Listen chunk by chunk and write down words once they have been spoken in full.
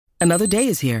Another day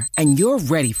is here, and you're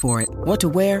ready for it. What to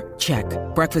wear? Check.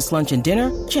 Breakfast, lunch, and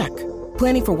dinner? Check.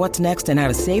 Planning for what's next and how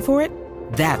to save for it?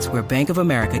 That's where Bank of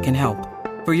America can help.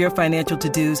 For your financial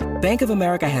to-dos, Bank of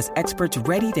America has experts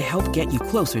ready to help get you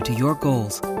closer to your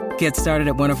goals. Get started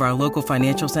at one of our local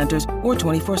financial centers or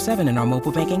 24/7 in our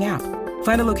mobile banking app.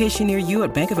 Find a location near you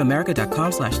at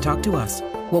bankofamerica.com/talktous.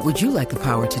 What would you like the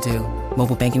power to do?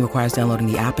 Mobile banking requires downloading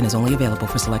the app and is only available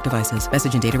for select devices.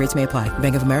 Message and data rates may apply.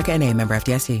 Bank of America N.A., member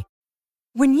FDIC.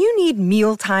 When you need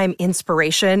mealtime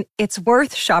inspiration, it's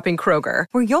worth shopping Kroger,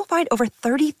 where you'll find over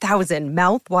 30,000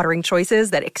 mouth-watering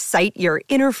choices that excite your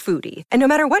inner foodie. And no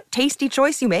matter what tasty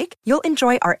choice you make, you'll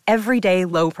enjoy our everyday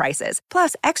low prices,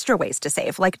 plus extra ways to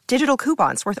save, like digital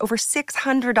coupons worth over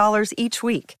 $600 each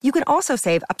week. You can also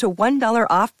save up to $1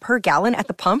 off per gallon at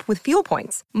the pump with fuel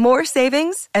points. More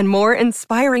savings and more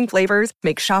inspiring flavors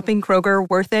make shopping Kroger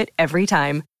worth it every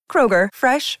time. Kroger,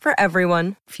 fresh for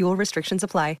everyone. Fuel restrictions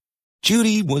apply.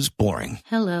 Judy was boring.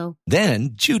 Hello.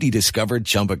 Then Judy discovered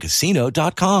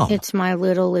ChumbaCasino.com. It's my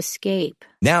little escape.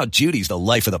 Now Judy's the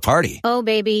life of the party. Oh,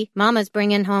 baby, mama's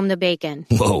bringing home the bacon.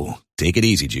 Whoa, take it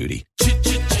easy, Judy.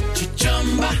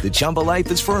 The Chumba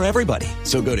life is for everybody.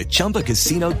 So go to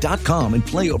ChumbaCasino.com and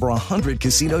play over 100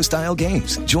 casino-style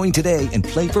games. Join today and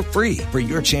play for free for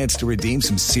your chance to redeem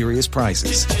some serious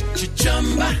prizes.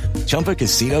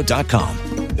 ChumbaCasino.com.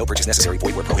 No purchase necessary.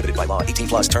 Void where prohibited by law.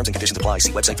 18+ terms and conditions apply.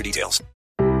 See website for details.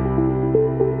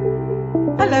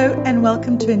 Hello and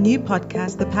welcome to a new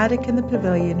podcast, The Paddock and the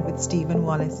Pavilion with Stephen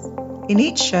Wallis. In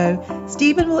each show,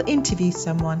 Stephen will interview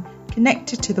someone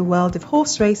connected to the world of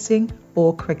horse racing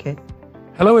or cricket.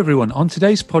 Hello everyone. On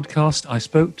today's podcast, I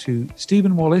spoke to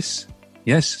Stephen Wallis,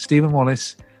 yes, Stephen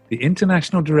Wallis, the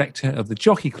International Director of the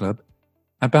Jockey Club,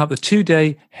 about the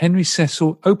two-day Henry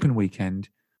Cecil Open weekend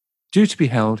due to be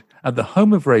held at the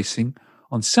Home of Racing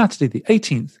on Saturday the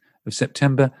 18th of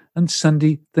September and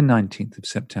Sunday the 19th of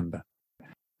September.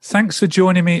 Thanks for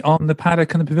joining me on the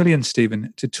Paddock and the Pavilion,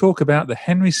 Stephen, to talk about the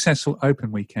Henry Cecil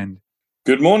Open weekend.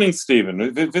 Good morning,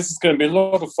 Stephen. This is going to be a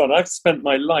lot of fun. I've spent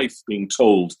my life being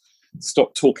told,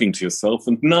 stop talking to yourself,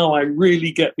 and now I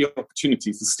really get the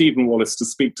opportunity for Stephen Wallis to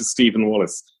speak to Stephen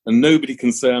Wallis, and nobody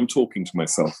can say I'm talking to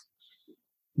myself.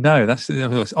 No, that's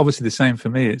obviously the same for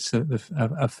me. It's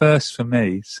a first for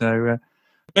me. So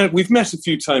we've met a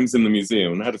few times in the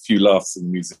museum and had a few laughs in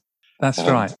the museum. That's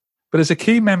right. But as a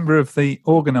key member of the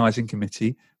organising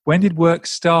committee, when did work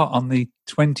start on the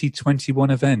 2021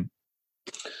 event?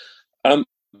 To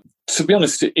be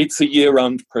honest, it's a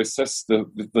year-round process.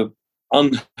 The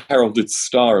unheralded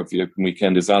star of the Open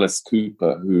Weekend is Alice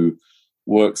Cooper, who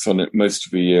works on it most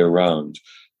of the year round.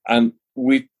 And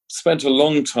we spent a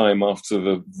long time after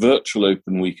the virtual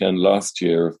Open Weekend last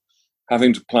year of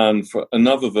having to plan for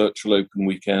another virtual Open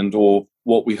Weekend, or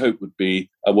what we hope would be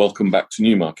a Welcome Back to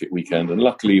Newmarket weekend. And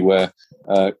luckily we're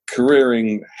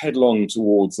careering headlong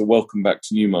towards a Welcome Back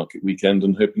to Newmarket weekend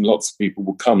and hoping lots of people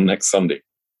will come next Sunday.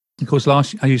 Of course,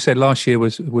 last year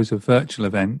was a virtual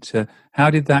event. How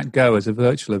did that go as a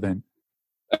virtual event?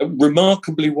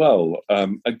 Remarkably well.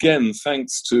 Again,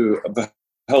 thanks to the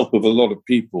help of a lot of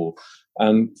people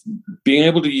and being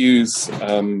able to use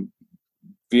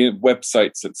the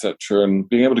websites, etc., and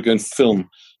being able to go and film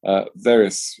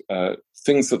various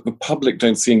things that the public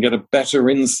don't see and get a better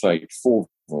insight for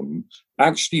them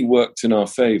actually worked in our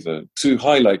favour. Two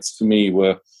highlights for me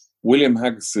were William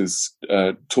Haggis's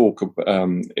talk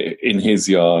in his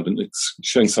yard, and it's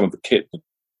showing some of the kit that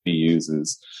he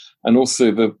uses, and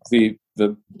also the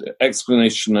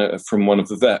explanation from one of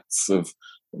the vets of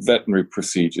veterinary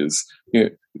procedures.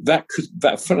 You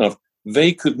know, fun enough,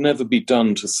 they could never be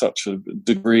done to such a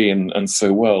degree and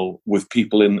so well with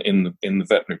people in the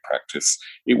veterinary practice.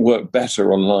 It worked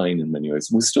better online in many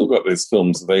ways. We've still got those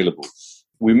films available.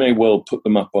 We may well put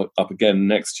them up again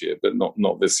next year, but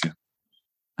not this year.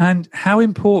 And how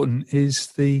important is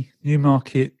the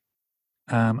Newmarket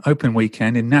Open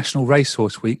Weekend in National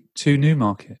Racehorse Week to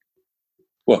Newmarket?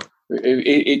 Well,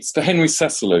 it's the Henry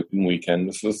Cecil Open Weekend.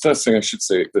 The first thing I should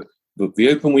say, the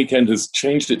Open Weekend has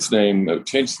changed its name for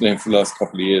the last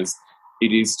couple of years.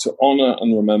 It is to honour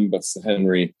and remember Sir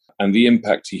Henry and the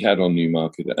impact he had on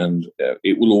Newmarket, and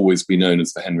it will always be known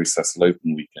as the Henry Cecil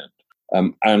Open Weekend.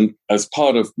 And as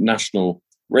part of National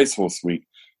Racehorse Week,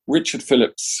 Richard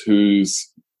Phillips, who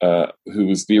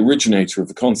was the originator of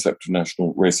the concept of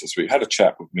National Racehorse Week, had a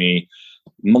chat with me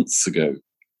months ago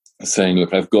saying,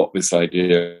 look, I've got this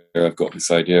idea, I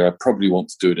probably want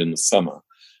to do it in the summer.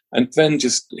 And then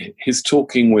just his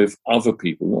talking with other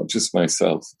people, not just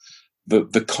myself,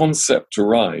 the concept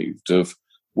arrived of,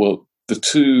 well, the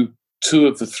two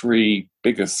of the three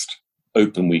biggest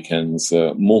open weekends,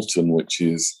 Malton, which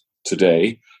is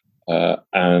today,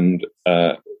 and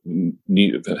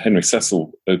the Henry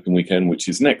Cecil Open Weekend, which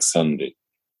is next Sunday.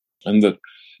 And that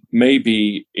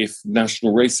maybe if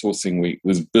National Racehorsing Week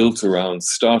was built around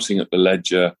starting at the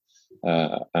Leger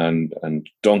and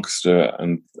Doncaster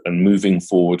and moving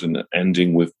forward and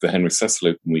ending with the Henry Cecil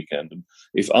Open Weekend, and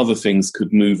if other things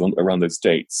could move on around those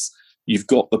dates, you've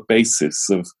got the basis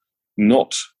of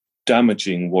not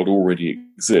damaging what already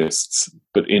exists,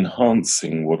 but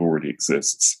enhancing what already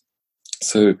exists.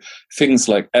 So things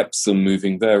like Epsom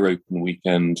moving their open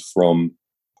weekend from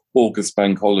August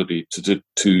bank holiday to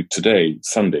today,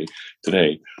 Sunday,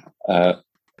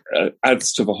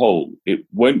 adds to the whole. It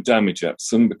won't damage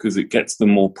Epsom because it gets them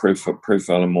more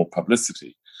profile and more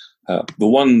publicity. The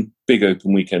one big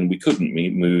open weekend we couldn't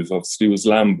move, obviously, was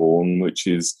Lambourne, which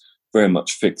is very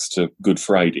much fixed to Good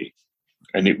Friday,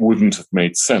 and it wouldn't have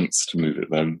made sense to move it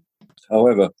then.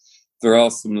 However, there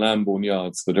are some Lambourne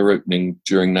yards that are opening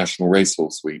during National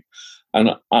Racehorse Week,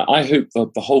 and I hope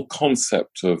that the whole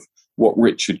concept of what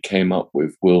Richard came up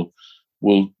with will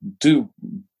do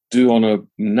on a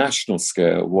national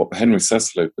scale what Henry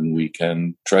Cecil Open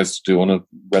Weekend tries to do on a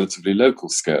relatively local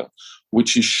scale,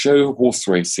 which is show horse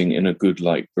racing in a good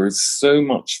light. There is so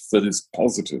much that is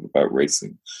positive about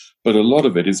racing, but a lot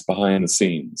of it is behind the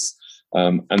scenes.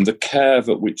 And the care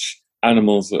that which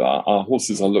animals, our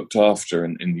horses, are looked after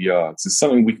in the yards is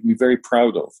something we can be very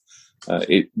proud of.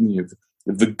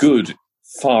 The good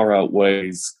far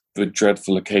outweighs the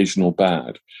dreadful occasional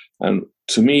bad. And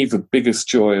to me, the biggest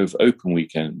joy of open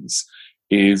weekends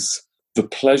is the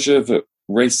pleasure that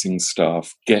racing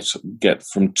staff get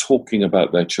from talking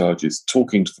about their charges,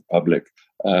 talking to the public,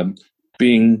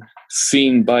 being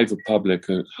seen by the public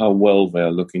at how well they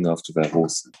are looking after their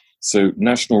horses. So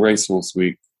National Racehorse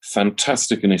Week,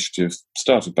 fantastic initiative,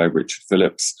 started by Richard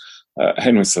Phillips.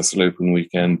 Henry Cecil Open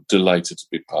Weekend, delighted to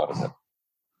be part of it.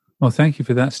 Well, thank you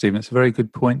for that, Stephen. It's a very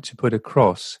good point to put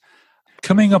across.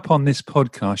 Coming up on this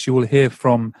podcast, you will hear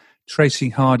from Tracy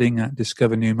Harding at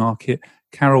Discover Newmarket,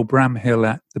 Carol Bramhill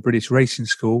at the British Racing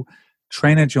School,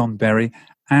 trainer John Berry,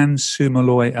 and Sue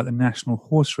Malloy at the National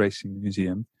Horse Racing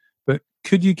Museum. But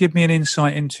could you give me an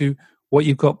insight into what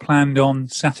you've got planned on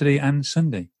Saturday and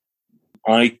Sunday?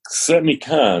 I certainly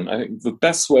can. I think the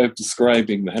best way of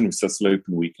describing the Henry Cecil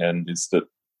Open Weekend is that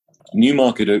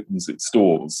Newmarket opens its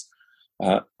doors.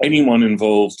 Anyone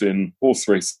involved in horse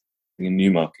racing in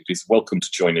Newmarket is welcome to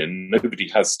join in. Nobody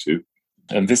has to.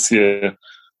 And this year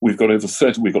we've got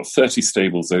 30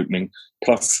 stables opening,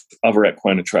 plus other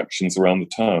equine attractions around the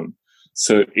town.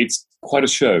 So it's quite a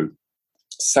show.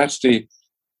 Saturday,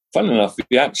 fun enough,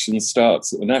 the action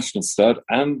starts at the National Stud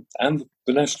and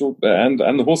the National and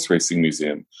the Horse Racing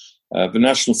Museum. The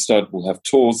National Stud will have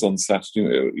tours on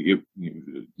Saturday,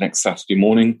 next Saturday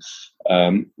morning.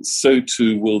 So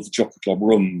too will the Jockey Club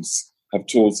rooms have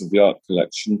tours of the art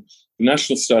collection. The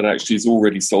National Stud actually is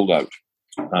already sold out.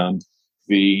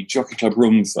 The Jockey Club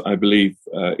rooms, I believe,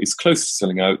 is close to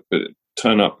selling out, but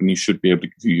turn up and you should be able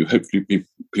to, hopefully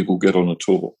people get on a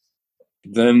tour.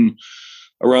 Then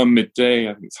around midday,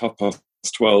 I think it's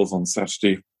 12:30 on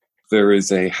Saturday, there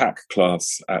is a hack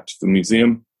class at the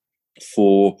museum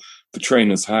for the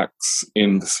trainers' hacks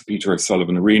in the Sir Peter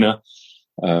O'Sullivan Arena.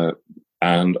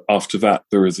 And after that,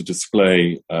 there is a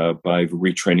display by the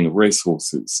retraining of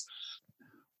racehorses.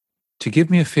 To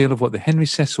give me a feel of what the Henry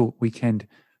Cecil weekend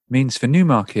means for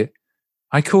Newmarket,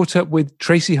 I caught up with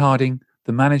Tracy Harding,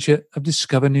 the manager of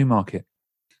Discover Newmarket.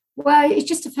 Well, it's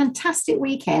just a fantastic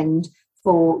weekend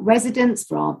for residents,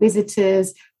 for our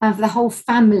visitors, and for the whole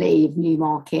family of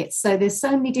Newmarket. So there's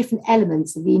so many different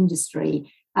elements of the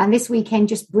industry, and this weekend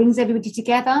just brings everybody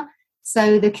together.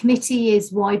 So the committee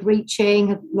is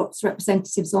wide-reaching, lots of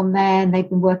representatives on there, and they've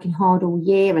been working hard all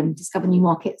year, and Discover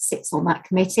Newmarket sits on that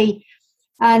committee.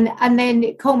 And then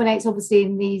it culminates, obviously,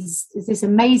 in this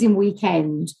amazing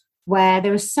weekend where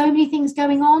there are so many things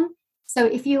going on. So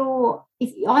if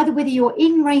either whether you're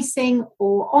in racing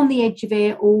or on the edge of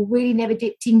it or really never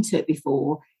dipped into it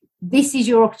before, this is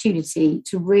your opportunity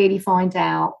to really find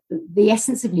out the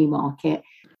essence of Newmarket.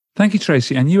 Thank you,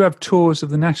 Tracy. And you have tours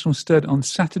of the National Stud on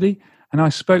Saturday. And I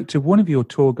spoke to one of your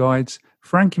tour guides,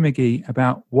 Frankie McGee,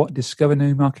 about what Discover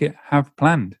Newmarket have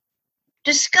planned.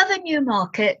 Discover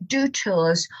Newmarket do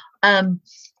tours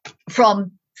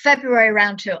from February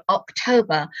around to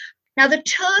October. Now, the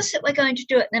tours that we're going to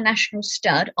do at the National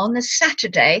Stud on the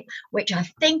Saturday, which I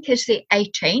think is the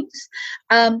 18th,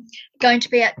 going to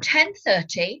be at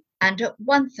 10:30 and at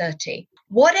 1:30.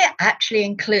 What it actually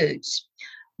includes: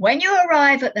 when you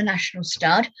arrive at the National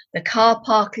Stud, the car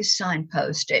park is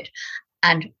signposted,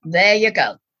 and there you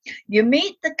go. You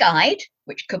meet the guide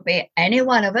which could be any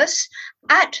one of us,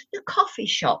 at the coffee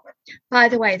shop. By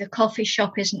the way, the coffee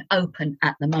shop isn't open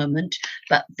at the moment,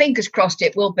 but fingers crossed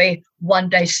it will be one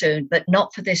day soon, but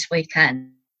not for this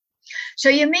weekend. So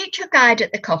you meet your guide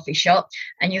at the coffee shop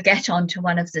and you get onto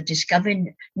one of the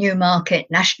Discovery Newmarket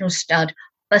National Stud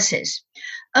buses.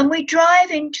 And we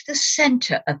drive into the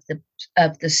centre of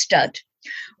the stud,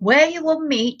 where you will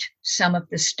meet some of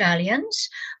the stallions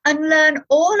and learn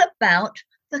all about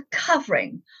the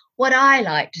covering. What I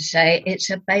like to say, it's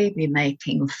a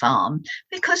baby-making farm,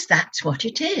 because that's what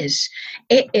it is.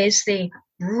 It is the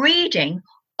breeding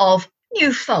of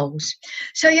new foals.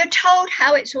 So you're told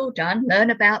how it's all done, learn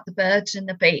about the birds and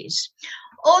the bees.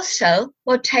 Also,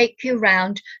 we'll take you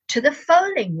round to the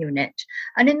foaling unit.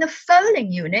 And in the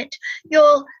foaling unit,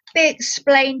 you'll be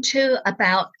explained to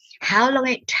about how long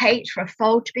it takes for a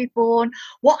foal to be born,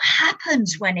 what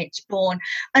happens when it's born,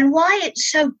 and why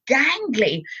it's so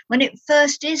gangly when it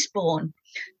first is born.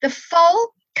 The foal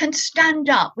can stand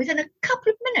up within a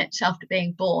couple of minutes after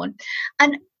being born.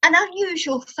 And an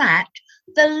unusual fact,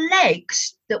 the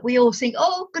legs that we all think,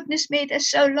 oh, goodness me, they're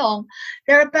so long,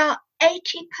 they're about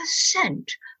 80%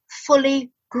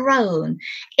 fully grown.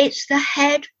 It's the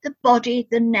head, the body,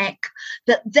 the neck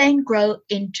that then grow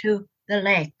into the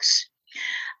legs.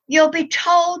 You'll be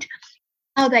told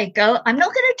how they go. I'm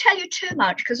not going to tell you too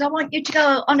much because I want you to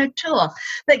go on a tour,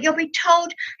 but you'll be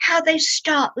told how they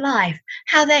start life,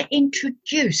 how they're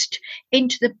introduced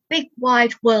into the big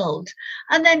wide world.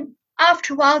 And then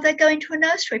after a while, they go into a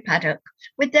nursery paddock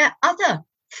with their other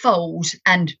foals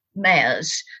and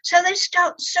mares. So they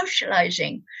start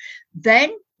socializing.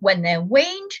 Then when they're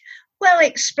weaned, we'll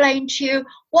explain to you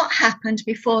what happens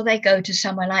before they go to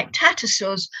somewhere like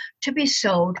Tattersalls to be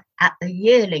sold at the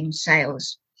yearling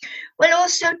sales. We'll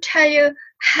also tell you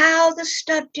how the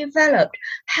stud developed,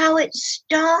 how it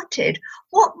started,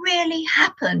 what really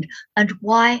happened, and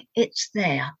why it's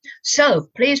there. So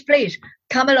please,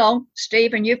 come along.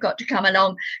 Stephen, you've got to come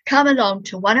along. Come along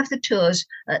to one of the tours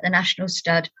at the National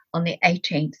Stud on the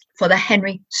 18th for the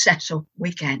Henry Cecil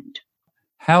weekend.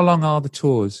 How long are the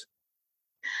tours?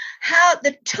 How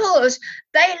the tours,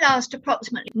 they last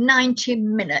approximately 90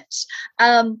 minutes.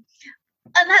 And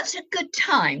that's a good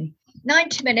time.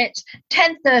 90 minutes,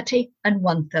 10:30 and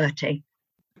 1:30.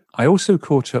 I also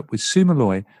caught up with Sue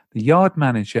Malloy, the yard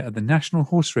manager at the National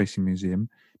Horse Racing Museum,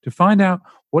 to find out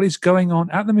what is going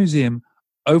on at the museum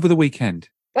over the weekend.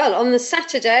 Well, on the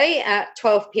Saturday at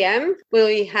 12 p.m,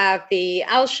 we have the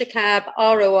Al Shakab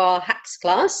ROR hacks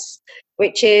class,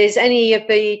 which is any of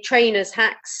the trainers'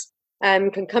 hacks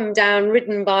can come down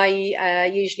ridden by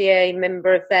usually a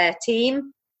member of their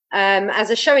team as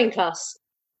a showing class.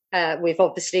 With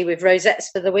rosettes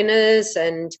for the winners,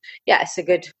 and it's a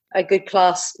good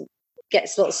class.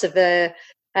 Gets lots of the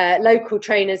local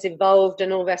trainers involved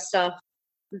and all their stuff.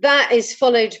 That is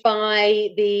followed by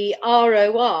the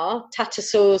ROR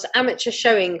Tattersalls amateur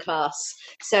showing class.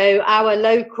 So our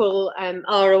local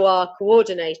ROR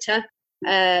coordinator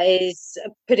is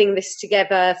putting this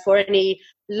together for any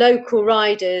local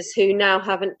riders who now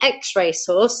have an ex-race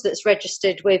horse that's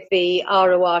registered with the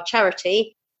ROR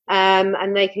charity.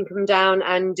 And they can come down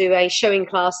and do a showing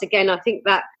class. Again, I think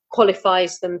that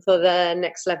qualifies them for the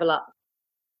next level up.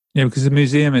 Yeah, because the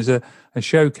museum is a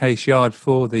showcase yard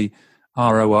for the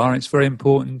ROR. It's very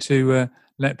important to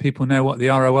let people know what the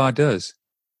ROR does.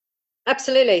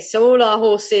 Absolutely. So all our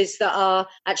horses that are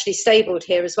actually stabled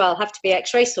here as well have to be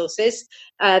ex-race horses.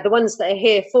 The ones that are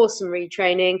here for some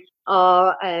retraining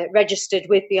are registered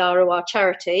with the ROR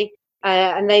charity.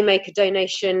 And they make a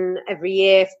donation every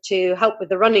year to help with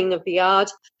the running of the yard.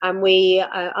 And we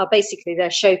are basically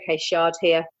their showcase yard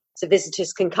here. So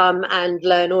visitors can come and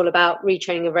learn all about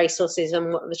retraining of racehorses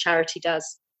and what the charity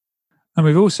does. And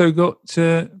we've also got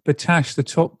Batash, the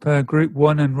top Group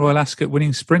 1 and Royal Ascot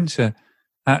winning sprinter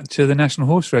at the National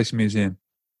Horse Racing Museum.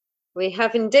 We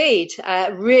have indeed.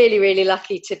 Really, really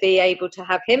lucky to be able to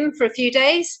have him for a few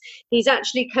days. He's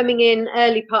actually coming in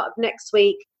early part of next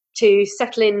week to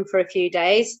settle in for a few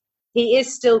days. He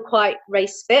is still quite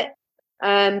race fit,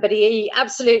 but he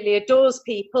absolutely adores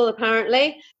people,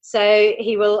 apparently. So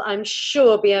he will, I'm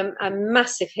sure, be a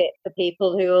massive hit for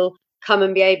people who will come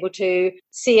and be able to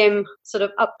see him sort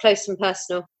of up close and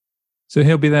personal. So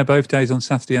he'll be there both days on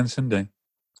Saturday and Sunday?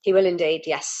 He will indeed,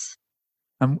 yes.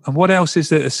 And what else is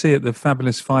there to see at the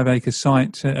fabulous 5-acre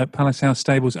site at Palace House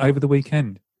Stables over the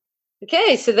weekend?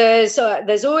 Okay, so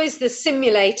there's always the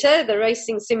simulator, the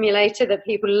racing simulator that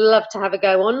people love to have a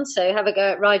go on. So have a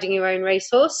go at riding your own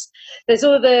racehorse. There's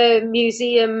all the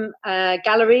museum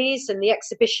galleries and the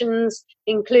exhibitions,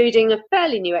 including a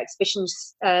fairly new exhibition,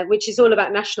 which is all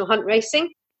about national hunt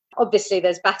racing. Obviously,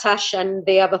 there's Batash and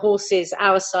the other horses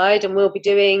our side, and we'll be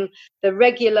doing the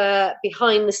regular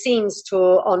behind-the-scenes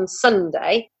tour on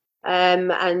Sunday.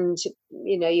 And,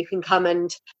 you can come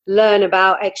and learn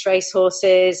about ex-race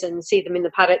horses and see them in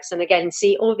the paddocks, and again,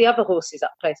 see all the other horses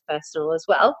up close personal as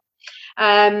well.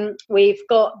 We've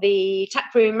got the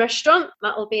taproom restaurant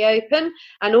that will be open,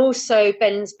 and also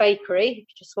Ben's Bakery if you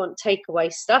just want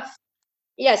takeaway stuff.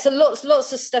 Yeah, so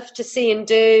lots of stuff to see and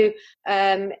do.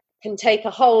 Can take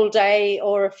a whole day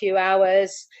or a few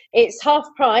hours. It's half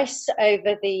price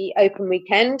over the open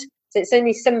weekend, so it's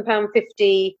only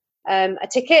 £7.50 a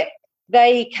ticket.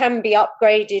 They can be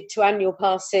upgraded to annual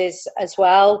passes as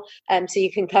well, so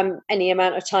you can come any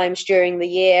amount of times during the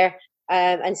year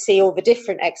and see all the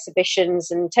different exhibitions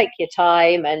and take your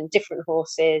time and different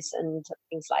horses and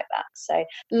things like that. So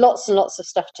lots and lots of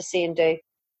stuff to see and do.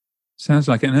 Sounds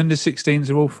like it. And under 16s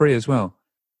are all free as well?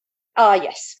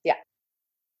 Yes, yeah.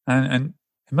 And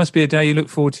it must be a day you look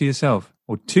forward to yourself,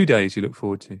 or 2 days you look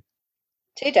forward to.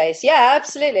 2 days, yeah,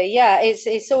 absolutely. Yeah,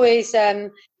 it's always a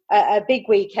big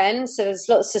weekend, so there's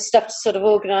lots of stuff to sort of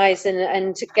organise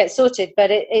and to get sorted,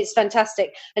 but it's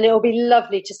fantastic. And it will be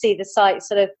lovely to see the site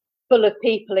sort of full of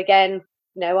people again,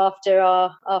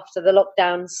 after the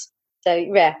lockdowns. So,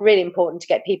 yeah, really important to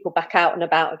get people back out and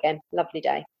about again. Lovely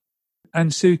day.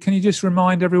 And Sue, can you just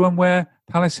remind everyone where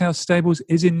Palace House Stables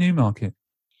is in Newmarket?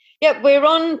 Yep, we're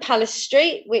on Palace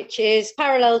Street, which is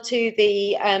parallel to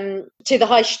the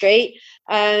High Street.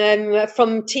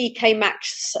 From TK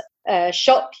Maxx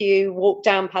shop, you walk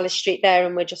down Palace Street there,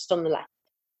 and we're just on the left.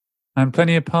 And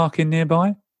plenty of parking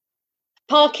nearby?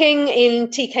 Parking in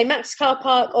TK Maxx car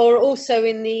park, or also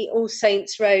in the All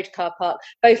Saints Road car park.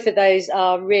 Both of those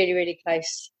are really, really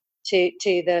close to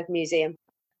the museum.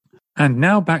 And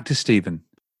now back to Stephen.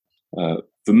 The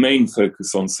main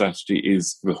focus on Saturday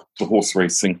is the horse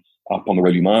racing up on the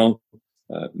Rowley Mile.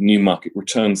 Newmarket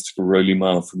returns to the Rowley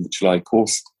Mile from the July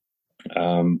course.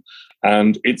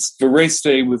 And it's the race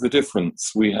day with a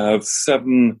difference. We have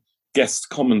 7 guest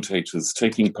commentators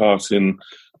taking part in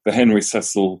the Henry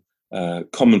Cecil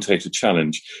Commentator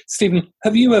Challenge. Stephen,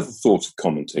 have you ever thought of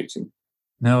commentating?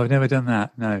 No, I've never done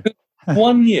that, no.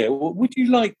 1 year? Would you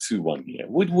like to 1 year?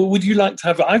 Would you like to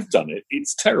have... I've done it.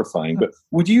 It's terrifying, but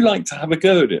would you like to have a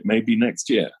go at it maybe next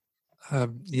year?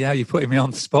 Yeah, you're putting me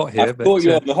on the spot here. I thought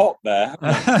you were on the hop there.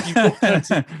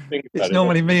 It's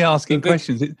normally me asking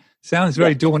questions. It sounds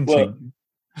very daunting.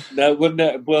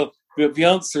 Well, the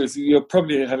answer is you're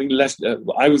probably having less...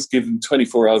 I was given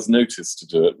 24 hours notice to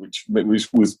do it, which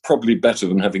was probably better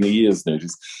than having a year's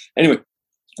notice. Anyway,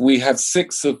 we have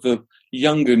 6 of the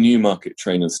younger Newmarket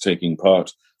trainers taking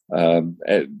part.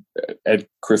 Ed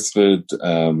Crisford,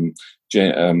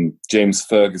 James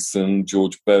Ferguson,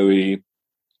 George Bowie,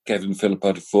 Kevin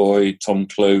Philippa de Foy, Tom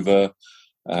Clover.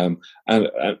 And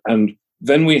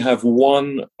then we have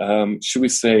one, should we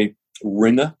say,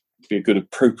 ringer, be a good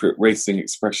appropriate racing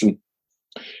expression.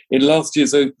 In last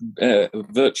year's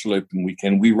virtual open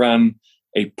weekend, we ran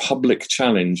a public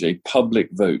challenge, a public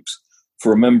vote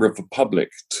for a member of the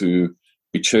public to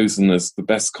be chosen as the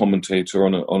best commentator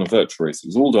on a virtual race. It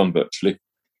was all done virtually.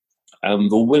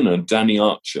 And the winner, Danny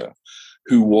Archer,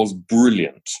 who was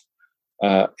brilliant,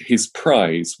 his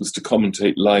prize was to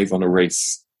commentate live on a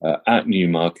race at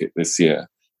Newmarket this year.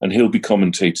 And he'll be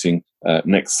commentating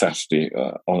next Saturday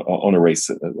on a race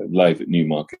live at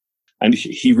Newmarket. And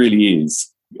he really is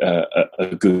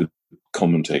a good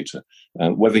commentator.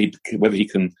 Whether he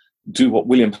can do what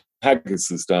William Haggis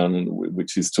has done,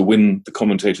 which is to win the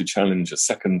commentator challenge a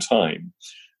second time.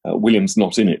 William's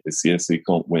not in it this year, so he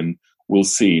can't win. We'll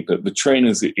see. But the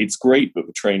trainers, it's great that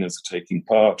the trainers are taking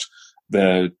part.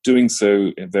 They're doing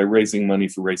so. They're raising money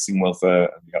for Racing Welfare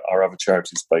and our other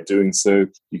charities by doing so.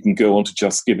 You can go onto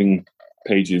Just Giving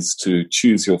pages to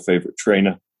choose your favourite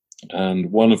trainer.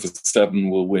 And one of the 7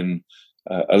 will win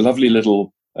a lovely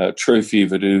little trophy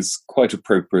that is quite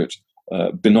appropriate,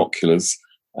 binoculars,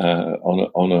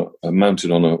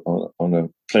 mounted on a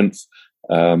plinth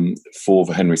for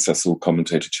the Henry Cecil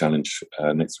Commentator Challenge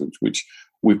next week, which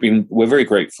we're very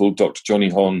grateful. Dr. Johnny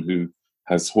Hon, who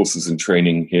has horses in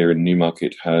training here in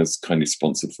Newmarket, has kindly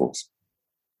sponsored for us.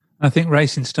 I think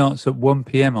racing starts at 1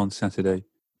 p.m. on Saturday.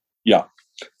 Yeah,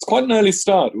 it's quite an early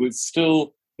start. It's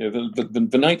still,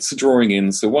 the nights are drawing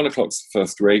in, so 1 o'clock's the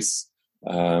first race.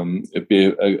 It'd be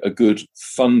a good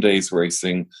fun day's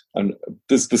racing, and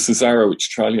the Cesaro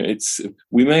trial.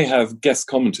 We may have guest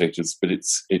commentators, but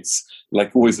it's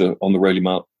like always on the Rowley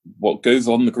Mile. What goes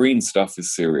on the green stuff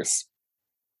is serious.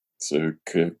 So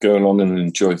go along and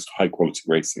enjoy high quality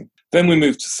racing. Then we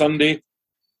move to Sunday.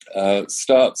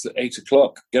 Starts at 8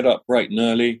 o'clock. Get up bright and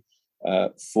early.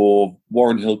 For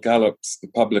Warren Hill Gallops, the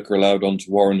public are allowed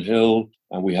onto Warren Hill,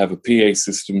 and we have a PA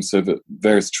system so that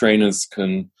various trainers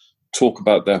can talk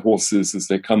about their horses as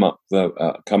they come up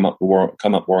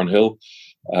Warren Hill.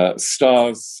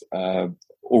 Stars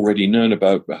already known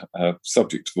about,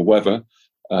 subject to the weather,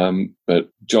 but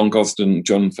John Fendy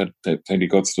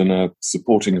Gosden are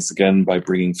supporting us again by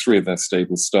bringing 3 of their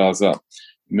stable stars up: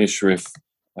 Mishriff,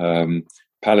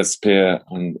 Palace Pier,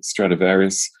 and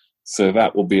Stradivarius. So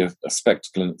that will be a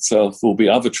spectacle in itself. There will be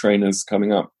other trainers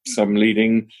coming up, some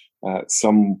leading,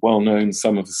 some well-known,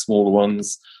 some of the smaller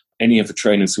ones. Any of the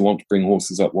trainers who want to bring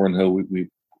horses up Warren Hill,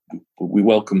 we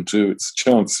welcome to. It's a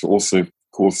chance also, of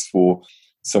course, for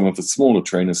some of the smaller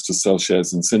trainers to sell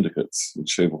shares in syndicates and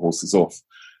show the horses off.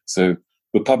 So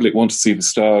the public want to see the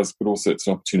stars, but also it's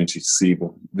an opportunity to see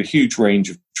the huge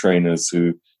range of trainers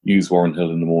who use Warren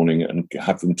Hill in the morning and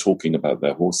have them talking about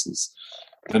their horses.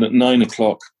 Then at 9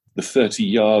 o'clock, the 30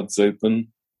 yards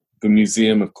open. The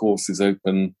museum, of course, is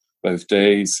open both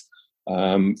days.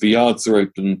 The yards are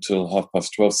open until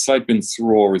 12:30. Sidebin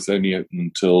Soror is only open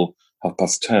until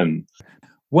 10:30.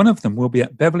 One of them will be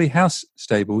at Beverley House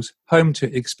Stables, home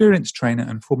to experienced trainer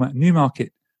and former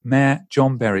Newmarket Mayor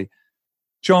John Berry.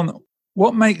 John,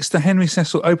 what makes the Henry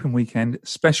Cecil Open weekend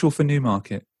special for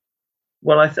Newmarket?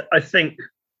 Well, I think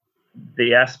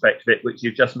the aspect of it, which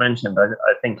you've just mentioned,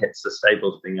 I think it's the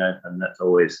stables being open. That's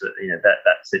always,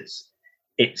 that's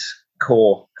its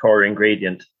core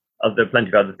ingredient. There are plenty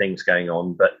of other things going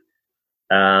on, but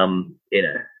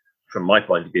from my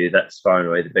point of view, that's far and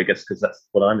away the biggest, because that's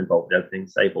what I'm involved in, everything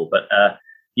stable. But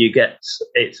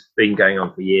it's been going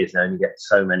on for years now, and you get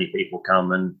so many people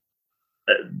come, and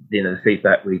the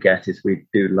feedback we get is we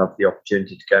do love the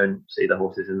opportunity to go and see the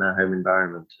horses in their home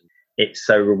environment. It's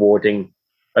so rewarding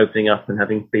opening up and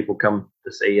having people come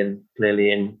to see and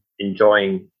clearly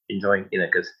enjoying,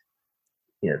 because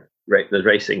there's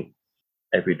racing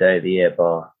every day of the year,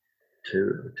 bar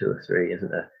two or three,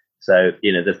 isn't there? So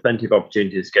there's plenty of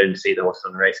opportunities to go and see the horse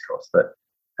on the racecourse, but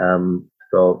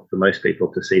for most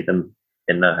people to see them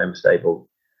in their home stable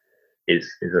is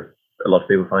a lot of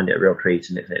people find it a real treat,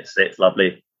 and it's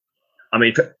lovely. I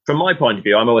mean, from my point of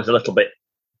view, I'm always a little bit,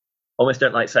 almost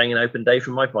don't like saying an open day.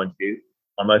 From my point of view,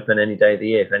 I'm open any day of the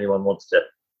year. If anyone wants to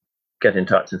get in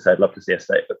touch and say, I'd love to see a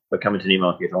stable, but we're coming to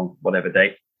Newmarket on whatever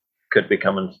date, could we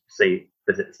come and visit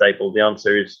the stable? The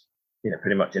answer is,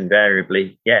 pretty much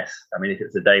invariably yes. I mean, if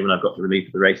it's a day when I've got to leave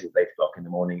for the races at 8 o'clock in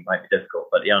the morning, it might be difficult,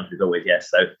 but the answer is always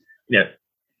yes. So,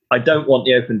 I don't want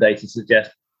the open day to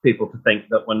suggest people to think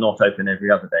that we're not open every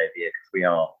other day of the year, because we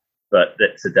are, but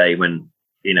it's a day when,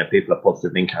 people are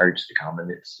positively encouraged to come,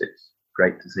 and it's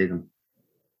great to see them.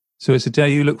 So it's a day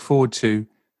you look forward to?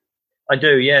 I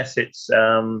do, yes. It's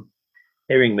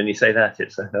hearing when you say that,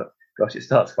 it's gosh, it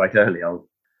starts quite early.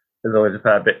 There's always a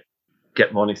fair bit,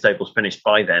 get morning stables finished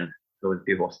by then. There's always a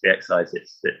few horses to be exercised.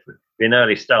 It's an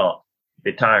early start, be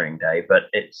a tiring day, but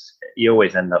you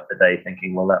always end up the day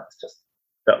thinking, well, that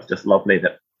was just lovely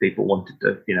that people wanted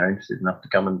to, interested enough to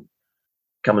come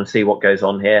and see what goes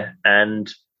on here,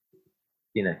 and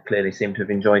clearly seem to have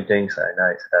enjoyed doing so. No,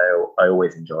 it's a day I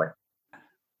always enjoy.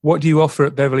 What do you offer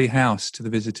at Beverley House to the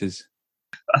visitors?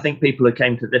 I think people who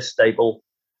came to this stable,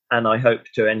 and I hope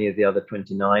to any of the other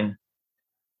 29,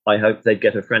 I hope they'd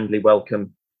get a friendly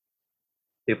welcome,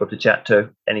 people to chat to,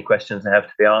 any questions they have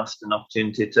to be asked, an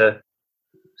opportunity to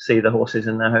see the horses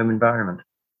in their home environment.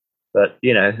 But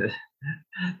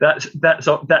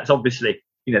that's obviously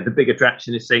the big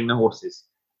attraction is seeing the horses.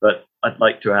 But I'd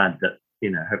like to add that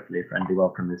hopefully a friendly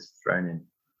welcome is thrown in.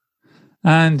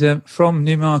 And from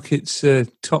Newmarket's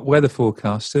top weather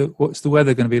forecaster, what's the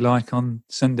weather going to be like on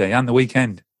Sunday and the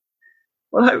weekend?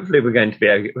 Well, hopefully we're going to be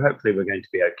okay.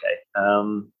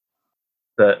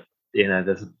 But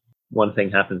there's one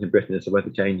thing happens in Britain is the weather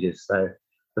changes. So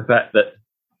the fact that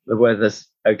the weather's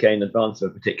okay in advance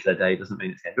of a particular day doesn't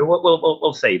mean it's going to be.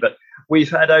 We'll see. But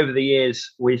we've had over the years,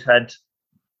 we've had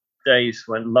days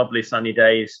when lovely sunny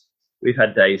days. We've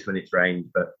had days when it's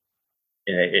rained, but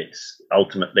it's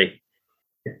ultimately,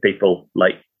 if people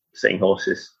like seeing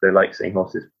horses, they like seeing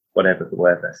horses, whatever the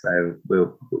weather. So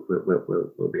we'll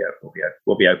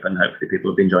be open. Hopefully,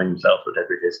 people will be enjoying themselves,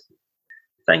 whatever it is.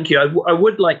 Thank you. I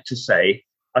would like to say,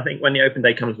 I think when the open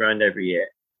day comes around every year,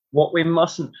 what we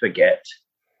mustn't forget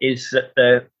is that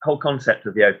the whole concept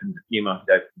of the Newmarket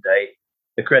Open Day,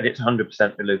 the credit's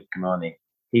 100% to Luca Kamani.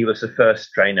 He was the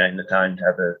first trainer in the town to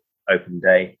have an open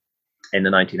day. In the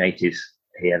 1980s,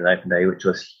 he had an open day, which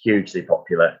was hugely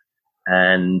popular.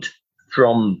 And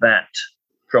from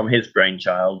his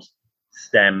brainchild,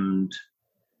 stemmed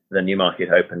the Newmarket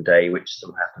Open Day, which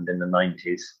still happened in the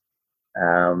 90s.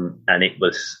 And it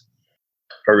was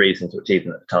for reasons which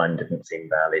even at the time didn't seem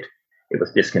valid. It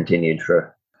was discontinued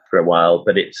for a while,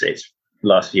 but it's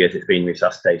last year it's been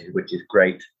resuscitated, which is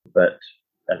great. But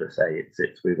as I say,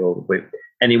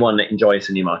 anyone that enjoys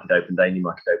the Newmarket Open Day,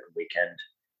 Newmarket Open weekend,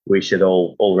 we should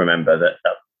all remember that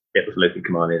it was Luca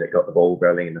Kamani that got the ball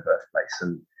rolling in the first place,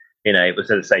 and it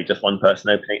was, as I say, just one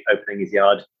person opening his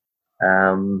yard,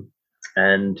 and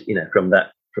from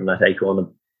that acorn, a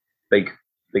big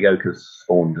oak has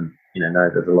spawned, and now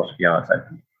there's a lot of yards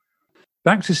open.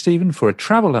 Back to Stephen for a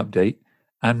travel update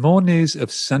and more news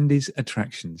of Sunday's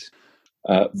attractions.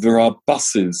 There are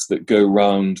buses that go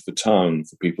round the town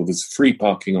for people. There's free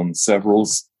parking on the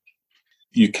Severals.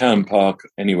 You can park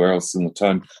anywhere else in the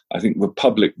town. I think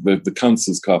the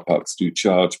council's car parks do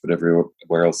charge, but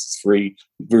everywhere else is free.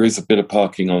 There is a bit of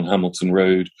parking on Hamilton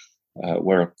Road,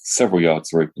 where several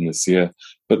yards are open this year.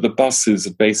 But the buses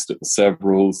are based at the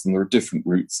Severals, and there are different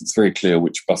routes. It's very clear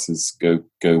which buses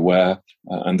go where,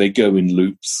 and they go in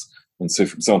loops. And so,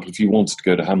 for example, if you wanted to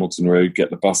go to Hamilton Road, get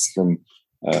the bus from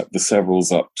the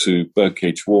Severals up to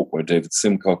Birdcage Walk, where David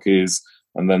Simcock is,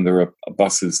 and then there are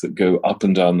buses that go up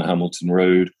and down the Hamilton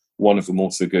Road. One of them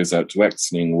also goes out to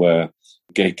Exning, where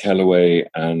Gay Kellaway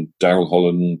and Daryl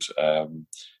Holland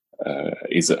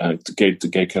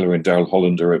Gay Kellaway and Daryl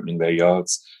Holland are opening their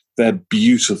yards. They're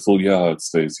beautiful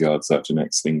yards, those yards out in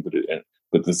Exning,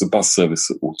 but there's a bus service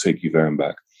that will take you there and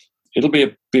back. It'll be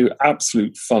an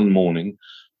absolute fun morning.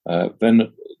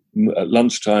 Then at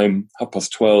lunchtime,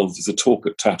 12:30, there's a talk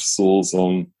at Tattersalls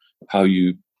on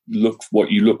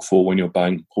what you look for when you're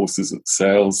buying horses at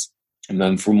sales. And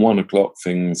then from 1:00,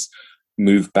 things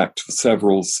move back to the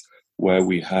Severals, where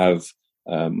we have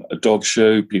a dog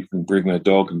show. People can bring their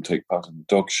dog and take part in the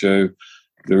dog show.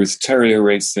 There is terrier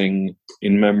racing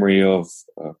in memory of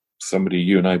somebody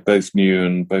you and I both knew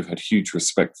and both had huge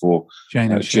respect for,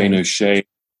 Jane O'Shea.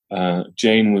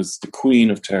 Jane was the queen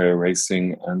of terrier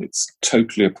racing, and it's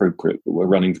totally appropriate that we're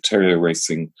running the terrier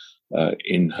racing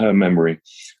in her memory.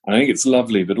 And I think it's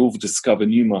lovely that all the Discover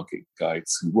Newmarket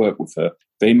guides who work with her,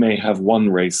 they may have one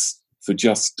race for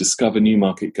just Discover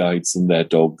Newmarket guides and their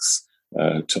dogs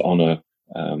to honour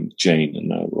Jane.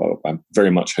 And I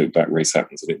very much hope that race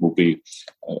happens, and it will be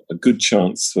a good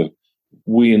chance for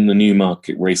we in the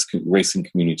Newmarket racing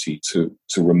community to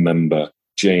remember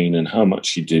Jane and how much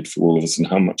she did for all of us and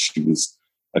how much she was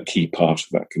a key part of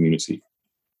that community.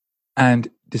 And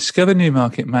Discover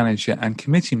Newmarket manager and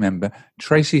committee member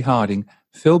Tracy Harding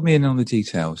filled me in on the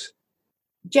details.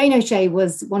 Jane O'Shea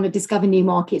was one of Discover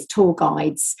Newmarket's tour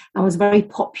guides and was a very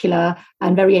popular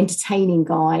and very entertaining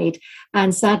guide.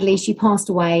 And sadly, she passed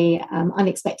away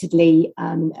unexpectedly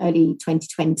early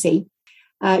 2020.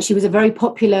 She was a very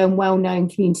popular and well-known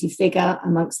community figure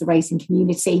amongst the racing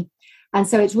community. And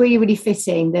so it's really, really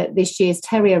fitting that this year's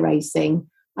terrier racing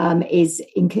is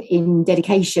in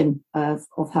dedication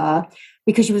of her,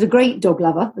 because she was a great dog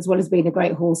lover as well as being a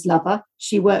great horse lover.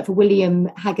 She worked for William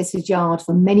Haggis's yard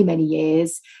for many, many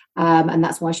years, and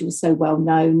that's why she was so well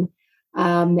known.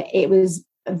 It was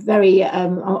very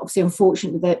obviously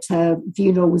unfortunate that her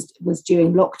funeral was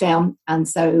during lockdown, and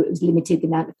so it was limited the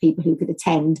amount of people who could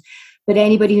attend. But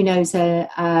anybody who knows her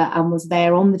and was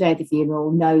there on the day of the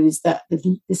funeral knows that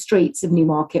the streets of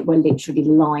Newmarket were literally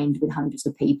lined with hundreds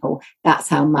of people. That's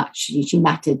how much she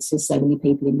mattered to so many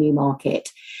people in Newmarket.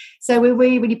 So we're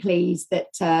really, really pleased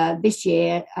that this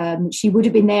year she would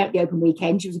have been there at the open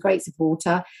weekend. She was a great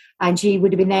supporter, and she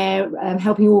would have been there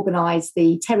helping organise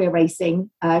the terrier racing.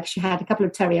 She had a couple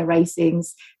of terrier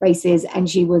races, and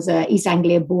she was an East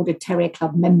Anglia Border Terrier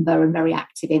Club member and very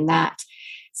active in that.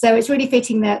 So it's really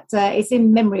fitting that it's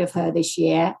in memory of her this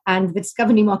year, and the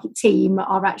Discover Newmarket team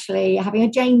are actually having a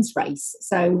Jane's race.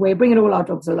 So we're bringing all our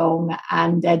dogs along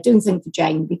and doing something for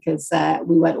Jane, because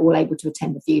we weren't all able to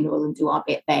attend the funeral and do our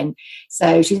bit then.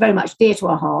 So she's very much dear to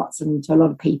our hearts and to a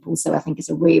lot of people. So I think it's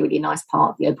a really, really nice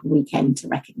part of the open weekend to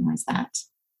recognise that.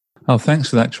 Oh, thanks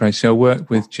for that, Tracy. I worked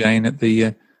with Jane at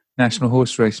the National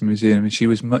Horse Racing Museum, and she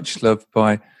was much loved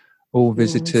by all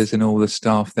visitors and all the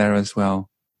staff there as well.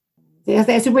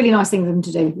 It's a really nice thing for them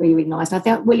to do, really, really nice. And I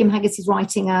think William Haggis is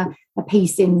writing a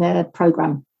piece in the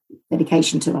programme,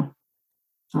 dedication to her,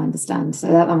 I understand. So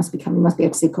that must be coming. We must be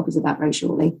able to see copies of that very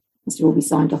shortly. Must all be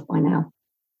signed off by now.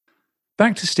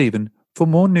 Back to Stephen for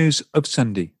more news of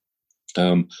Sunday.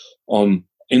 In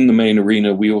the main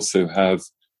arena, we also have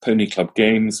Pony Club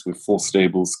games with 4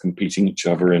 stables competing each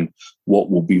other in what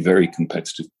will be very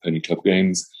competitive Pony Club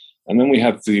games. And then we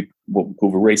have what we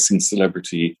call the racing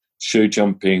celebrity show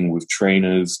jumping with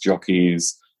trainers,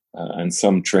 jockeys, and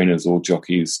some trainers or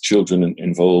jockeys, children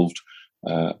involved,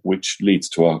 which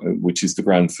is the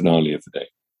grand finale of the day.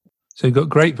 So you've got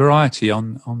great variety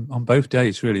on both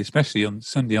days, really, especially on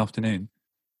Sunday afternoon.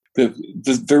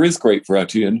 There is great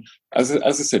variety, and as I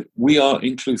said, we are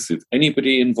inclusive.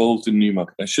 Anybody involved in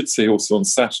Newmarket, I should say also on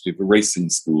Saturday, the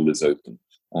racing school is open,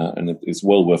 and it is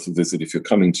well worth a visit if you're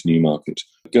coming to Newmarket.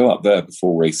 Go up there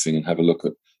before racing and have a look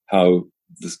at how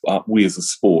we as a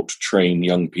sport train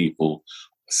young people,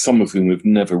 some of whom have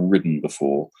never ridden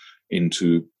before,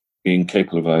 into being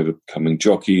capable of either becoming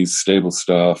jockeys, stable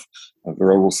staff. There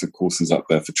are also courses up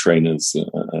there for trainers,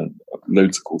 and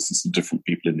loads of courses for different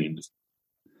people in the industry.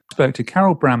 I spoke to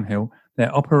Carol Bramhill,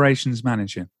 their operations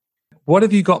manager. What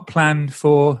have you got planned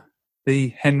for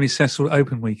the Henry Cecil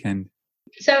Open weekend?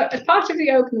 So as part of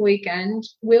the Open weekend,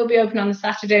 we'll be open on the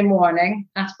Saturday morning.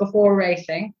 That's before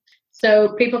racing.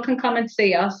 So people can come and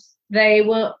see us. They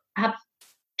will have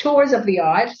tours of the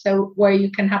yard, so where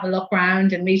you can have a look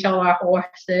around and meet all our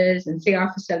horses and see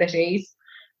our facilities.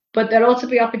 But there'll also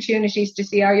be opportunities to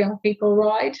see our young people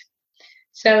ride.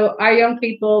 So our young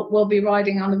people will be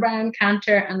riding on the round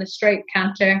canter and the straight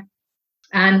canter.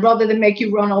 And rather than make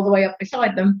you run all the way up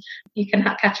beside them, you can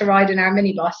catch a ride in our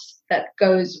minibus that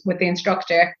goes with the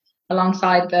instructor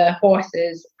alongside the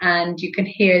horses, and you can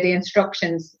hear the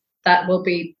instructions that will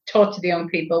be taught to the young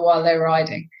people while they're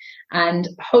riding. And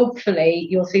hopefully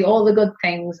you'll see all the good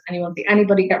things and you won't see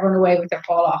anybody get run away with or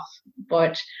fall off.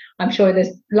 But I'm sure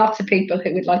there's lots of people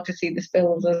who would like to see the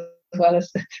spills as well as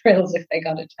the thrills if they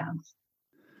got a chance.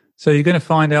 So you're going to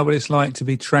find out what it's like to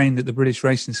be trained at the British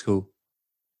Racing School?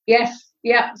 Yes,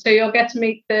 yeah. So you'll get to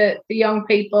meet the young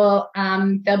people.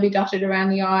 They'll be dotted around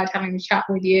the yard having a chat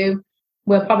with you.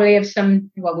 We'll probably have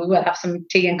we will have some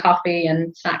tea and coffee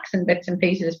and snacks and bits and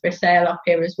pieces for sale up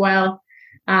here as well.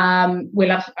 We'll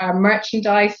have our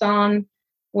merchandise on.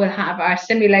 We'll have our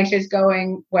simulators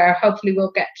going, where hopefully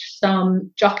we'll get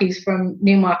some jockeys from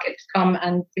Newmarket to come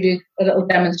and do a little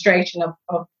demonstration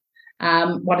of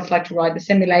what it's like to ride the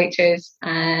simulators,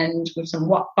 and with some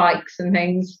watt bikes and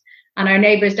things. And our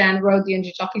neighbours down the road, the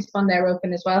Injured Jockeys Fund, they're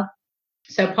open as well.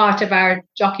 So part of our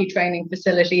jockey training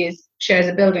facility shares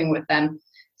a building with them.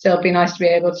 So it'll be nice to be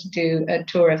able to do a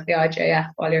tour of the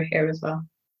IJF while you're here as well.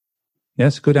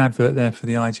 Yes, good advert there for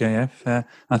the IJF.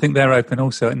 I think they're open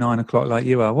also at 9 o'clock like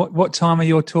you are. What time are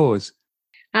your tours?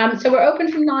 So we're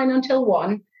open from 9 until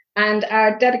 1, and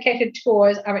our dedicated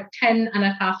tours are at 10 and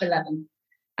at half 11.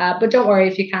 But don't worry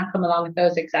if you can't come along at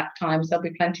those exact times. There'll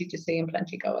be plenty to see and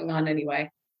plenty going on anyway.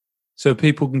 So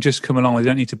people can just come along. They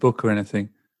don't need to book or anything?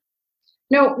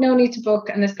 No need to book,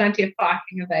 and there's plenty of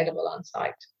parking available on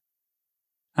site.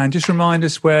 And just remind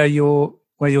us where you're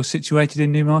situated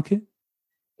in Newmarket?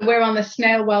 We're on the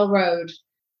Snailwell Road.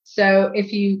 So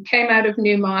if you came out of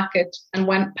Newmarket and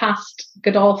went past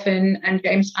Godolphin and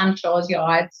James Fanshaw's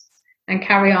yards and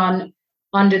carry on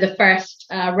under the first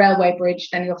railway bridge,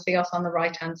 then you'll see us on the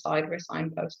right-hand side. We're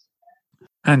signposted.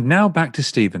 And now back to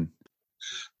Stephen.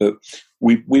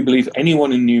 We believe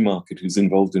anyone in Newmarket who's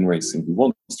involved in racing, who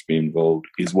wants to be involved,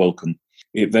 is welcome.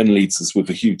 It then leads us with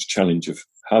a huge challenge of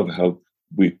how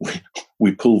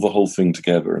we pull the whole thing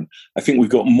together. And I think we've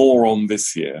got more on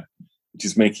this year, which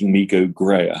is making me go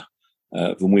grayer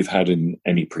than we've had in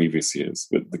any previous years.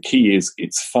 But the key is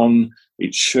it's fun.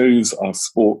 It shows our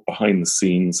sport behind the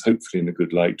scenes, hopefully in a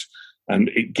good light. And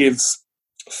it gives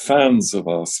fans of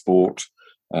our sport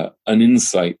an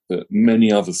insight that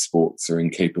many other sports are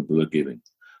incapable of giving.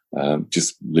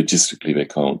 Just logistically, they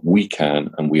can't. We can,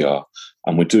 and we are.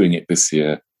 And we're doing it this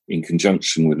year in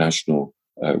conjunction with National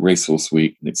Racehorse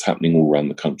Week, and it's happening all around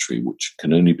the country, which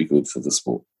can only be good for the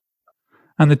sport.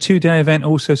 And the 2-day event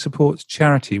also supports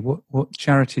charity. What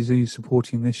charities are you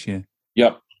supporting this year?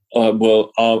 Yep.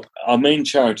 Well, our main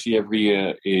charity every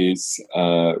year is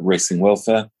Racing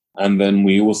Welfare, and then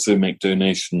we also make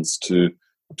donations to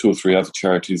 2 or 3 other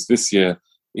charities. This year,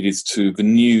 it is to the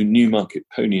new Newmarket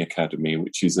Pony Academy,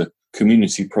 which is a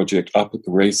community project up at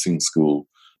the racing school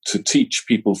to teach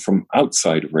people from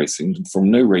outside of racing,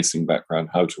 from no racing background,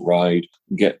 how to ride,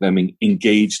 get them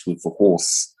engaged with the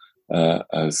horse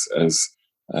as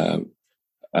an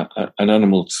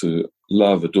animal to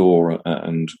love, adore,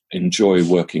 and enjoy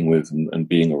working with and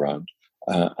being around.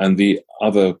 And the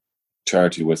other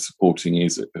charity we're supporting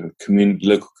is a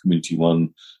local community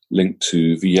one linked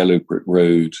to the Yellow Brick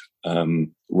Road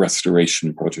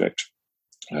restoration project,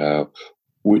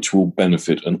 which will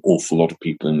benefit an awful lot of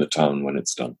people in the town when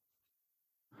it's done.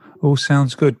 All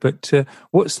sounds good, but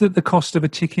what's the cost of a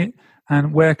ticket,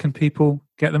 and where can people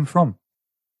get them from?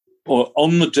 Well,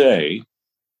 on the day,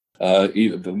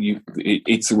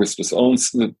 it's a wristless.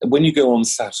 When you go on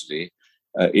Saturday,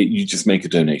 you just make a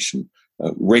donation.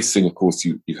 Racing, of course,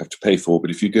 you have to pay for, but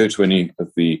if you go to any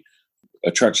of the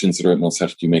attractions that are open on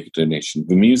Saturday, you make a donation.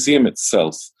 The museum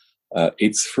itself,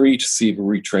 it's free to see the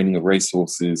retraining of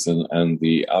racehorses and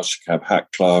the Al-Shakab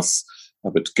hack class,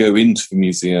 but to go into the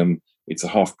museum, it's a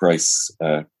half price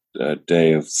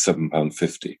day of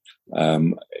 £7.50.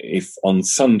 If on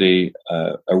Sunday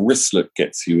a wristlet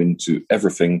gets you into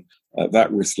everything,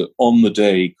 that wristlet on the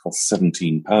day costs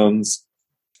 £17.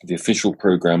 The official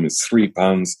programme is £3.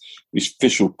 The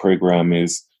official programme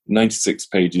is 96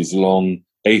 pages long,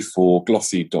 A4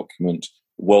 glossy document.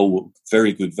 Well,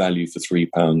 very good value for £3.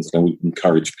 And I would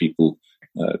encourage people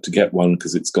to get one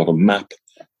because it's got a map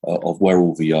of where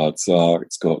all the yards are.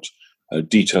 It's got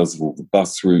details of all the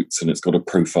bus routes, and it's got a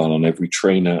profile on every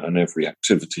trainer and every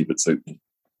activity that's open.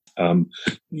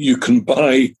 You can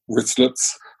buy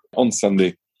wristlets on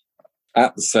Sunday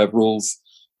at the Severals,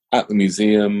 at the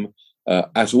museum,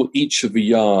 at each of the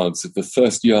yards. If the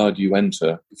first yard you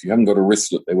enter, if you haven't got a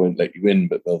wristlet, they won't let you in,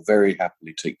 but they'll very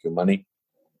happily take your money.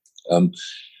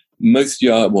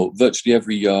 Virtually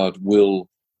every yard will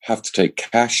have to take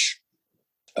cash.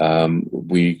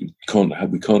 We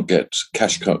can't get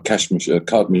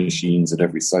card machines at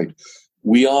every site.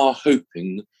 We are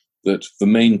hoping that the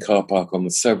main car park on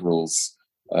the Severals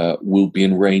will be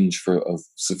in range for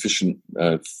sufficient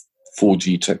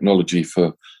 4G technology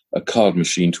for a card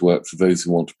machine to work for those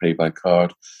who want to pay by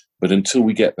card. But until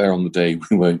we get there on the day,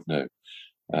 we won't know.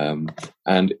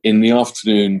 And in the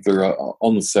afternoon,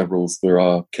 on the Severals, there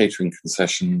are catering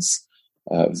concessions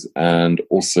and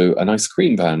also an ice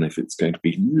cream van if it's going to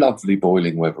be lovely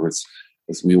boiling weather, as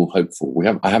we all hope for.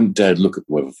 I haven't dared look at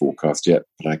the weather forecast yet,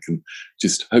 but I can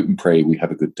just hope and pray we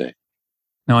have a good day.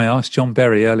 Now, I asked John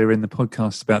Berry earlier in the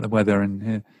podcast about the weather,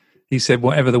 and he said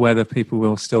whatever the weather, people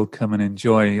will still come and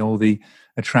enjoy all the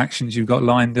attractions you've got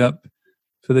lined up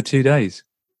for the 2 days.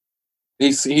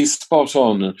 He's spot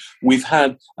on. We've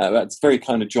had, that's very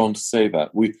kind of John to say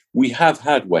that. We have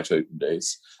had wet open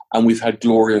days, and we've had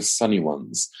glorious sunny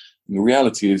ones. And the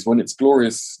reality is when it's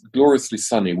gloriously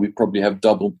sunny, we probably have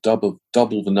double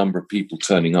the number of people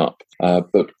turning up.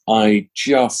 But I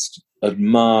just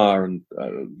admire and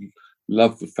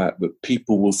love the fact that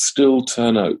people will still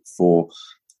turn out for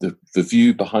the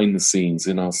view behind the scenes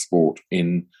in our sport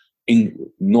in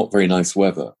not very nice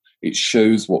weather. It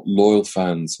shows what loyal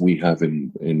fans we have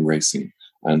in racing,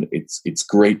 and it's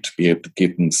great to be able to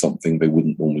give them something they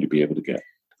wouldn't normally be able to get,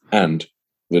 and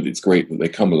that it's great that they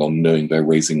come along knowing they're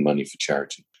raising money for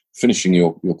charity. Finishing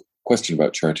your question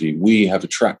about charity, we have a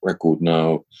track record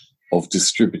now of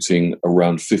distributing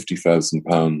around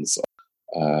 £50,000.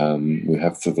 We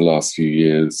have for the last few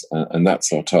years, and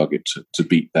that's our target to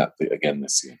beat that again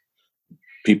this year.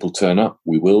 People turn up,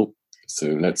 we will. So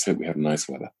let's hope we have nice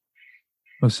weather.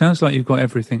 Well, it sounds like you've got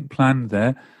everything planned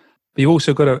there. But you've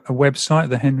also got a website,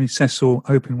 the Henry Cecil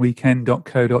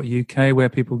openweekend.co.uk, where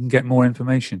people can get more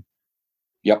information.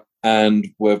 Yep, and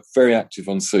we're very active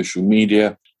on social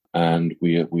media, and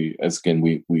we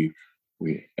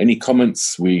any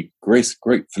comments we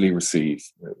gratefully receive.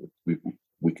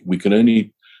 We can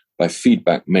only by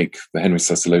feedback make the Henry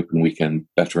Cecil Open Weekend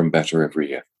better and better every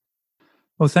year.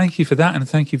 Well, thank you for that, and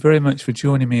thank you very much for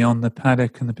joining me on the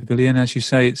Paddock and the Pavilion. As you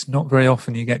say, it's not very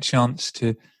often you get a chance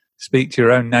to speak to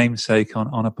your own namesake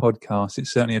on a podcast.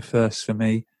 It's certainly a first for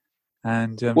me.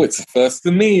 And it's a first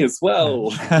for me as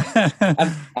well.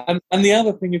 and the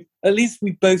other thing is, at least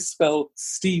we both spell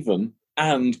Stephen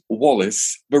and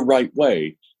Wallis the right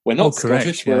way. We're not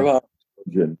Scottish, we're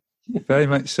Irish. Very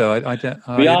much so.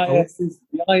 The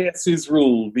IS's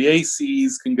rule. The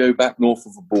ACs can go back north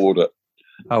of the border.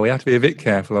 Oh, we have to be a bit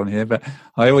careful on here, but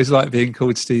I always like being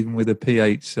called Stephen with a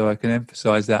PH, so I can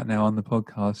emphasise that now on the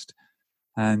podcast.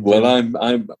 And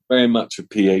I'm very much a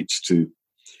PH too.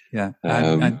 Yeah,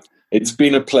 and it's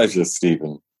been a pleasure,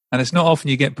 Stephen. And it's not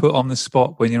often you get put on the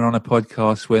spot when you're on a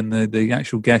podcast when the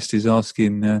actual guest is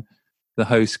asking the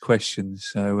host questions.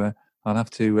 So I'll have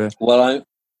to. Well,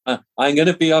 I'm going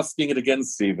to be asking it again,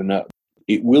 Stephen.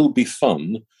 It will be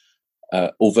fun,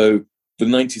 although. The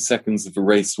 90 seconds of the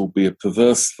race will be a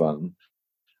perverse fun,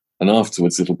 and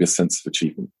afterwards it'll be a sense of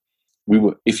achievement.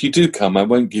 If you do come, I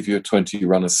won't give you a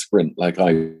 20-runner sprint like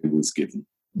I was given.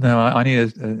 No, I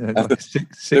need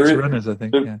six runners, I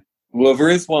think. Yeah. Well, there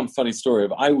is one funny story.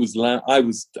 I was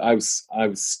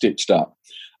stitched up,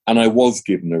 and I was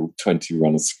given a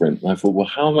 20-runner sprint. And I thought, well,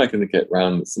 how am I going to get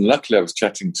around this? And luckily, I was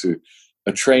chatting to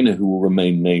a trainer who will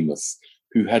remain nameless,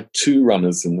 who had 2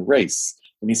 runners in the race.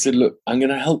 And he said, look, I'm going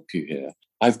to help you here.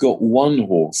 I've got one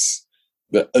horse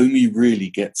that only really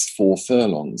gets 4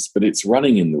 furlongs, but it's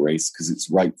running in the race because it's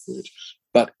right for it.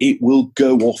 But it will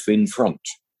go off in front.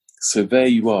 So there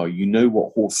you are. You know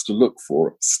what horse to look for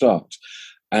at the start.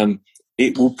 And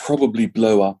it will probably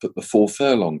blow up at the 4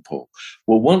 furlong pull.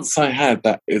 Well, once I had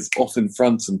that is off in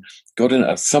front and got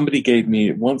in, somebody gave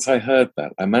me, once I heard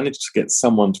that, I managed to get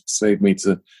someone to persuade me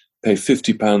to pay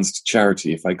 £50 to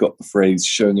charity if I got the phrase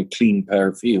showing a clean pair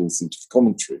of heels into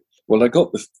commentary. Well, I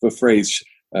got the phrase,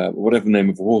 whatever the name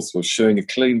of the horse was, showing a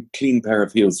clean pair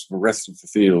of heels for the rest of the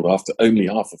field after only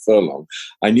half a furlong.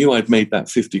 I knew I'd made that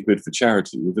 50 quid for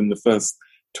charity within the first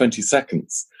 20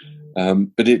 seconds.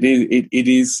 But it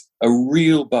is a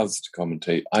real buzz to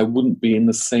commentate. I wouldn't be in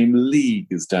the same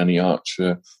league as Danny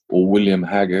Archer or William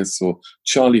Haggis, or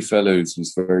Charlie Fellows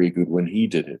was very good when he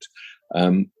did it.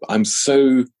 I'm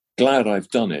so glad I've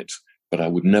done it, but I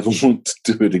would never want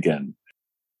to do it again.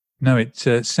 No, it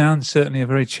sounds certainly a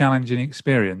very challenging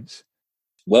experience.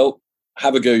 Well,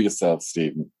 have a go yourself,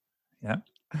 Stephen. Yeah.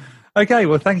 Okay,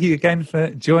 well, thank you again for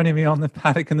joining me on the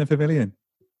Paddock and the Pavilion.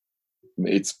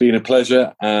 It's been a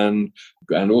pleasure, and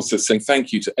also saying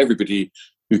thank you to everybody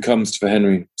who comes to the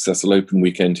Henry Cecil Open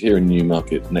weekend here in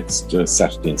Newmarket next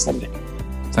Saturday and Sunday.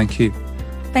 Thank you.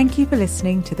 Thank you for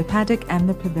listening to the Paddock and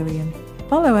the Pavilion.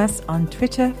 Follow us on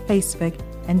Twitter, Facebook,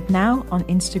 and now on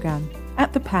Instagram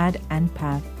at the Pad and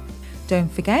Pav.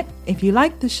 Don't forget, if you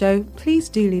like the show, please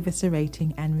do leave us a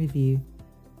rating and review.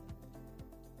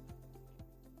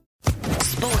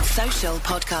 Sports Social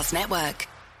Podcast Network.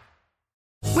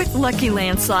 With Lucky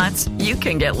Land Slots, you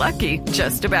can get lucky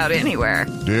just about anywhere.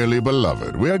 Dearly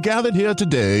beloved, we are gathered here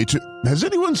today to... Has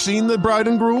anyone seen the bride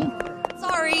and groom?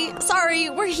 Sorry,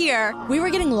 we're here. We were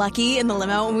getting lucky in the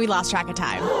limo and we lost track of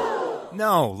time.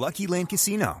 No, Lucky Land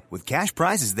Casino, with cash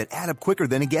prizes that add up quicker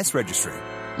than a guest registry.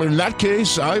 In that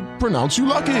case, I pronounce you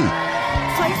lucky.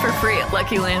 Play for free at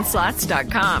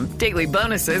LuckyLandSlots.com. Daily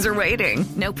bonuses are waiting.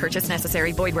 No purchase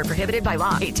necessary. Void where prohibited by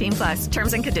law. 18+.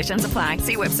 Terms and conditions apply.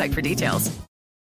 See website for details.